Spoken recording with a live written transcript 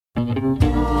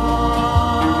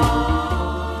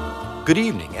Good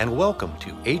evening and welcome to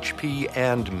HP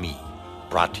and Me,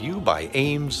 brought to you by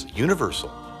Ames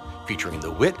Universal, featuring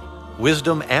the wit,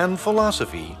 wisdom, and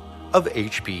philosophy of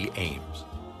H.P. Ames.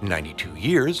 92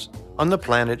 years on the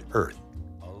planet Earth.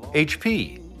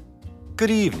 HP, good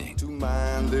evening. To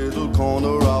my little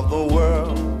corner of the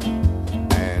world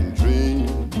and dream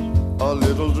a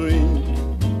little dream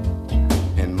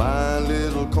in my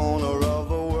little corner of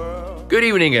the world. Good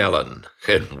evening, Alan,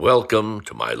 and welcome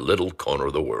to my little corner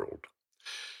of the world.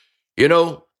 You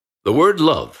know, the word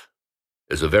love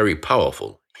is a very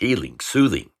powerful, healing,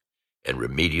 soothing, and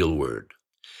remedial word.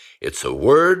 It's a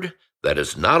word that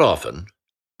is not often,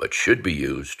 but should be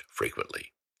used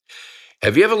frequently.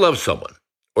 Have you ever loved someone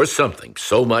or something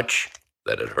so much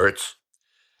that it hurts?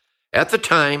 At the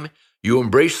time, you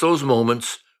embrace those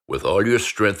moments with all your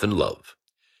strength and love.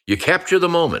 You capture the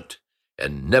moment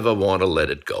and never want to let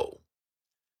it go.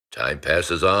 Time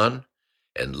passes on,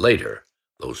 and later,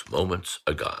 those moments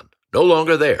are gone. No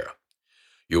longer there.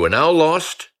 You are now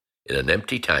lost in an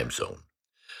empty time zone.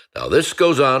 Now this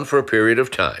goes on for a period of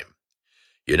time.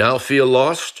 You now feel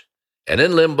lost and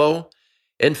in limbo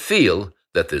and feel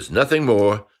that there's nothing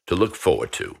more to look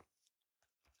forward to.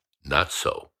 Not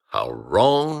so. How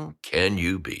wrong can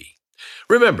you be?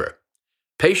 Remember,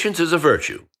 patience is a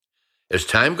virtue. As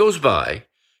time goes by,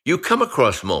 you come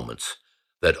across moments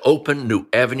that open new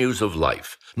avenues of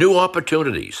life, new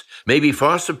opportunities, maybe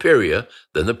far superior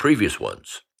than the previous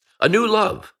ones. A new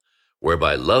love,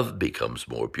 whereby love becomes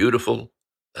more beautiful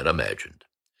than imagined.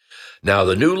 Now,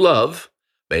 the new love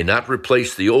may not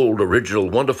replace the old original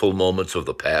wonderful moments of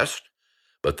the past,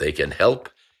 but they can help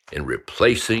in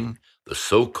replacing the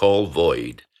so-called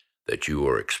void that you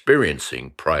are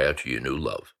experiencing prior to your new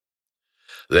love.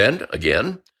 Then,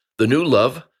 again, the new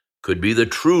love could be the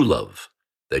true love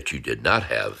that you did not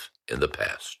have in the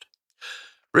past.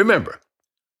 Remember,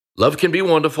 love can be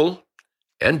wonderful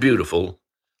and beautiful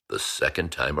the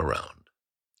second time around.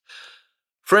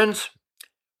 Friends,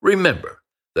 remember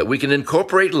that we can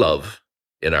incorporate love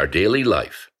in our daily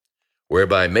life,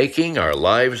 whereby making our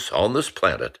lives on this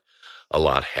planet a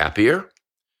lot happier,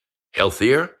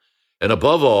 healthier, and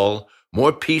above all,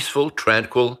 more peaceful,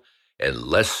 tranquil, and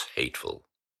less hateful.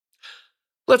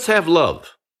 Let's have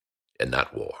love and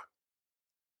not war.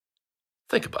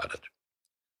 Think about it.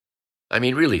 I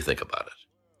mean, really think about it.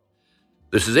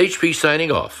 This is HP signing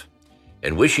off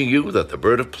and wishing you that the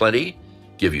bird of plenty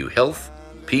give you health,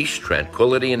 peace,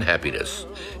 tranquility, and happiness.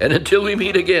 And until we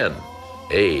meet again,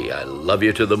 hey, I love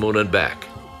you to the moon and back.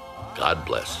 God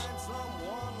bless.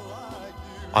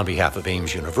 On behalf of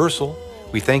Ames Universal,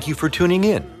 we thank you for tuning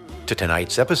in to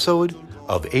tonight's episode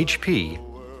of HP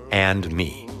and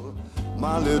Me.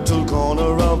 My little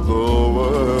corner of the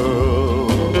world.